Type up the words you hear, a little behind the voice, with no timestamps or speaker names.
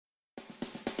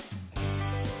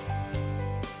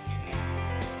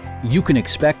You can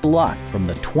expect a lot from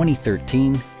the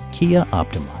 2013 Kia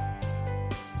Optima.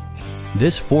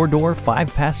 This four-door,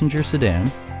 five-passenger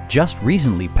sedan just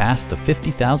recently passed the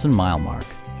 50,000-mile mark.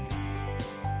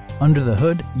 Under the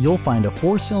hood, you'll find a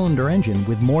four-cylinder engine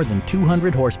with more than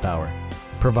 200 horsepower,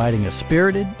 providing a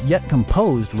spirited yet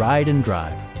composed ride and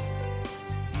drive.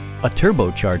 A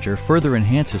turbocharger further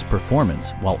enhances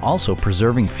performance while also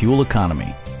preserving fuel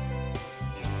economy.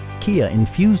 Kia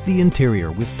infused the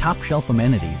interior with top-shelf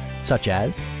amenities such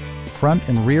as front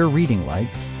and rear reading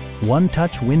lights,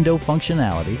 one-touch window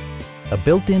functionality, a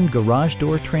built-in garage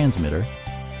door transmitter,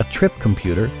 a trip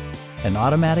computer, an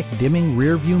automatic dimming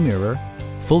rear-view mirror,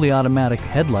 fully automatic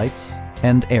headlights,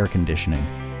 and air conditioning.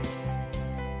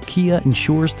 Kia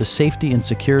ensures the safety and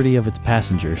security of its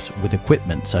passengers with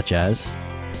equipment such as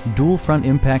dual front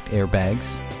impact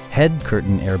airbags, head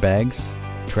curtain airbags,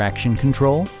 traction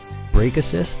control, brake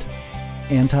assist,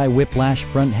 anti-whiplash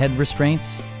front head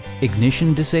restraints,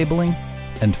 ignition disabling,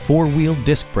 and four-wheel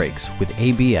disc brakes with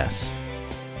ABS.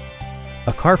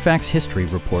 A Carfax history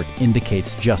report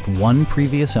indicates just one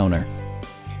previous owner.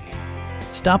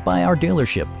 Stop by our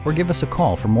dealership or give us a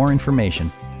call for more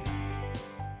information.